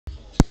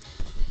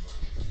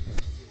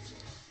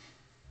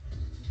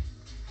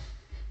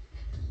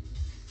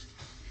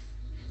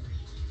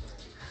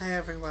Hi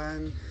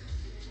everyone.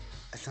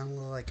 I sound a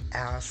little like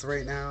ass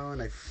right now,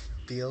 and I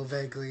feel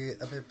vaguely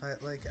a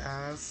bit like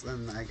ass,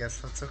 and I guess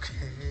that's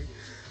okay.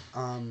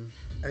 Um,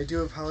 I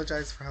do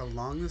apologize for how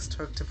long this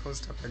took to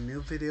post up a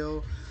new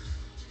video,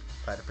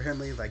 but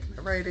apparently, like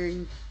my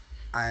writing,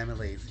 I'm a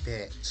lazy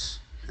bitch,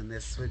 and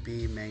this would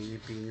be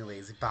me being a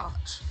lazy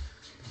botch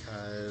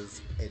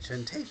because it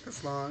shouldn't take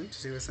this long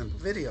to do a simple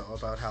video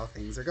about how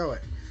things are going,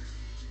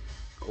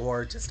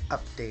 or just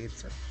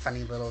updates or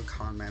funny little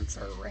comments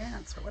or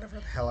rants or whatever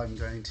the hell I'm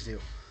going to do.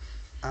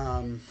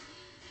 Um,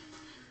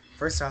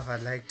 First off,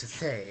 I'd like to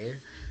say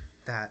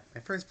that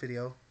my first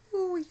video,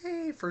 ooh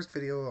yay, first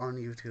video on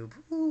YouTube,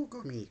 ooh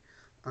go me,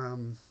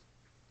 um,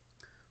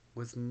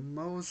 was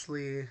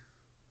mostly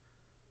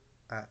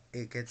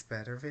it gets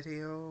better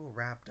video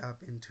wrapped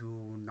up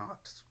into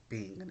not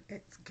being an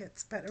it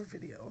gets better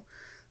video.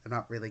 I'm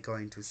not really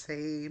going to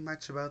say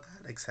much about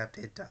that except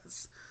it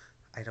does.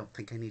 I don't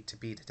think I need to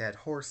beat a dead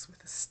horse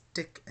with a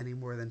stick any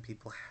more than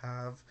people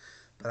have,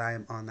 but I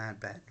am on that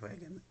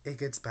bandwagon. It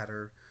gets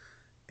better.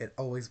 It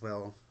always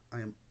will. I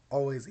am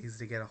always easy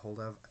to get a hold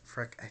of.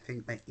 Frick, I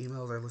think my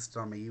emails are listed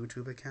on my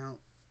YouTube account.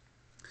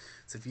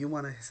 So if you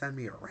want to send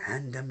me a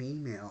random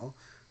email,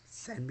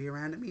 send me a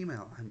random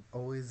email. I'm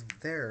always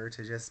there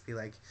to just be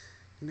like,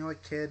 you know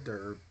what, kid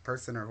or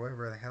person or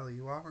whoever the hell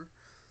you are,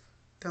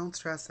 don't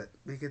stress it.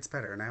 It gets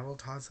better. And I will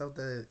toss out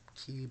the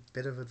key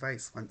bit of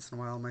advice once in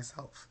a while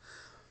myself.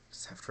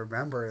 Just have to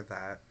remember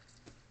that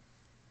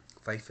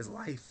life is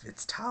life.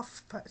 It's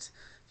tough, but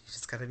you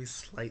just gotta be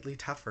slightly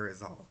tougher,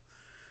 is all.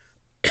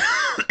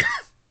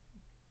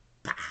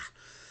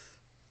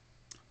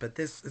 But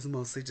this is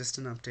mostly just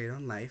an update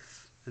on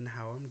life and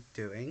how I'm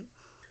doing.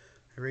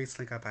 I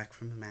recently got back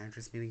from a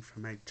manager's meeting for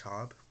my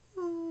job.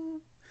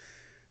 Ooh,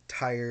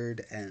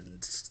 tired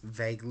and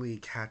vaguely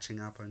catching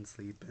up on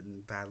sleep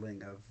and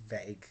battling a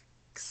vague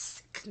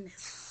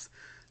sickness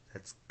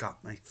that's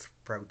got my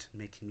throat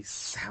and making me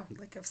sound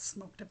like I've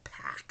smoked a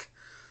pack.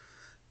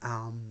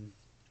 Um,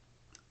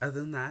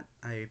 Other than that,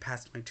 I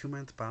passed my 2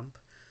 month bump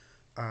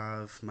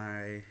of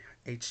my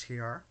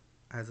HTR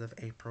as of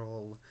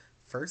April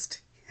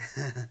 1st.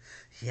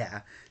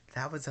 Yeah,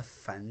 that was a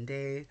fun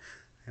day.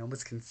 I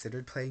almost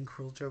considered playing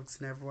cruel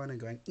jokes on everyone and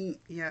going,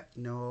 yeah,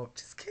 no,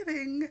 just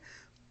kidding.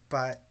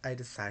 But I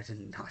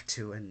decided not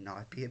to and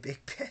not be a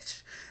big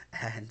bitch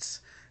and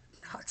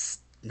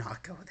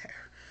not go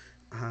there.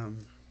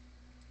 Um,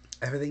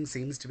 Everything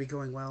seems to be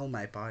going well.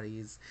 My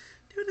body's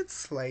doing its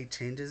slight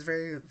changes,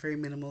 very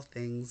minimal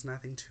things,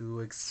 nothing too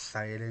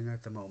exciting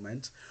at the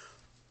moment.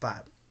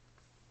 But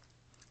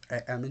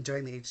I'm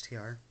enjoying the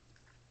HTR.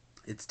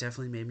 It's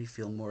definitely made me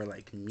feel more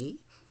like me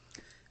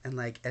and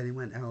like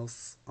anyone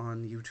else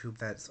on YouTube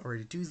that's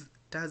already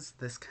does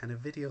this kind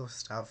of video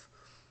stuff.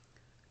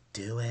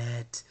 Do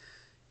it.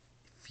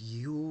 If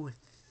you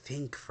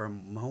think for a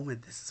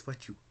moment this is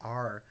what you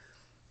are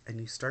and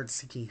you start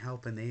seeking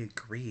help and they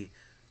agree,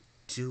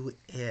 do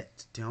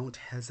it. Don't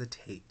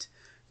hesitate.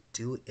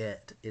 Do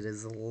it. It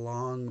is a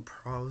long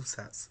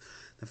process.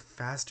 The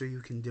faster you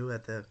can do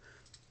it, the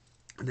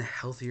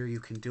healthier you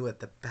can do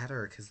it, the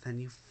better, because then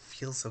you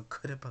feel so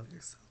good about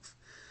yourself.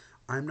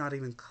 I'm not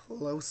even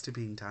close to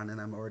being done, and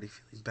I'm already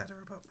feeling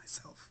better about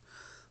myself.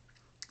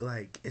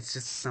 Like, it's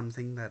just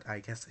something that I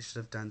guess I should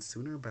have done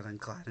sooner, but I'm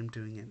glad I'm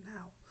doing it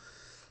now.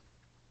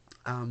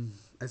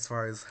 As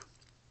far as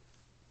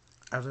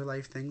other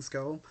life things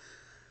go,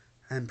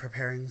 I'm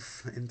preparing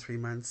in 3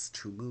 months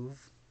to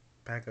move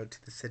back out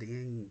to the city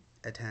and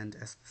attend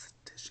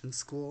esthetician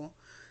school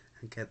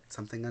and get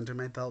something under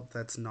my belt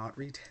that's not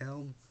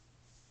retail.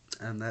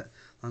 And that,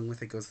 along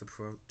with it, goes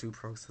the due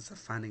process of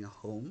finding a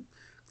home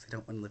because I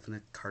don't want to live in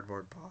a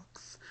cardboard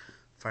box.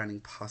 Finding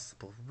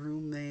possible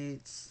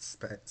roommates,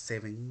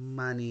 saving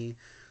money,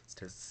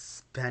 start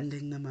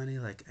spending the money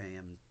like I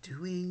am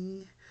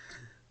doing.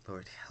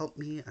 Lord help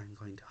me, I'm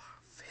going to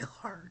fail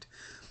hard.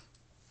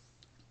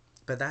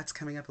 But that's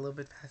coming up a little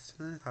bit faster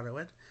than I thought it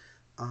would.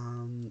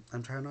 I'm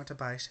trying not to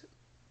buy shit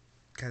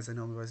because I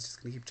know my budget's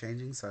just gonna keep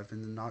changing, so I've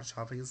been not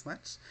shopping as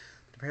much.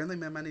 But apparently,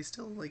 my money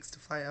still likes to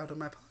fly out of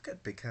my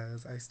pocket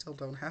because I still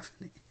don't have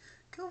any.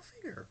 Go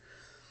figure.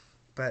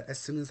 But as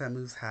soon as that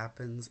move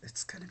happens,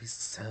 it's gonna be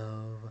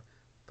so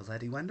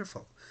bloody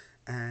wonderful,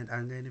 and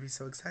I'm going to be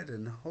so excited.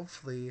 And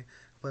hopefully,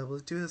 we'll be able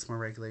to do this more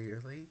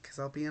regularly because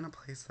I'll be in a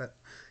place that,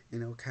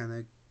 kind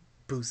of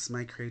boosts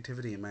my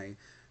creativity and my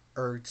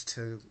urge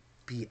to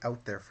be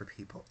out there for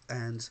people.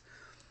 And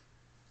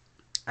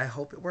I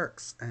hope it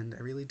works, and I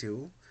really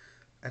do.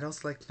 I'd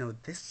also like to know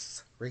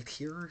this right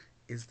here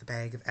is the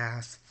bag of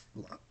ass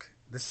look.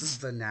 This is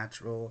the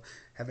natural,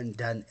 haven't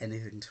done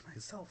anything to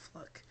myself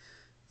look.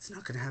 It's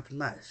not going to happen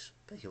much,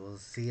 but you will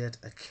see it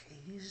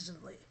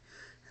occasionally.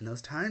 And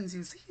those times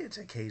you see it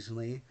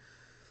occasionally,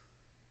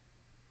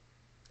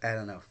 I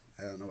don't know.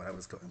 I don't know what I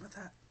was going with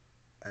that.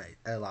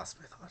 I lost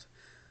my thought.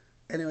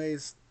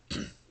 Anyways,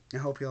 I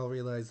hope you all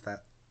realize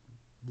that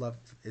love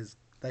is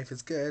life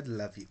is good.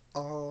 Love you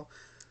all.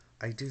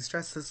 I do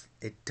stress this.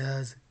 It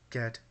does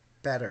get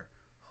better.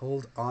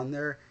 Hold on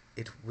there.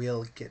 It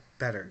will get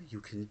better.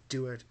 You can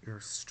do it. You're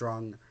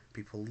strong.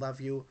 People love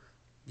you.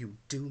 You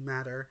do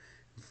matter.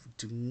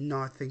 Do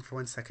not think for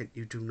 1 second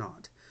you do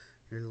not.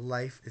 Your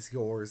life is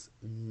yours.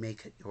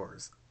 Make it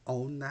yours.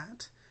 Own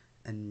that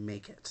and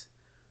make it.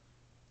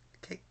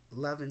 Okay,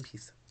 love and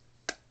peace.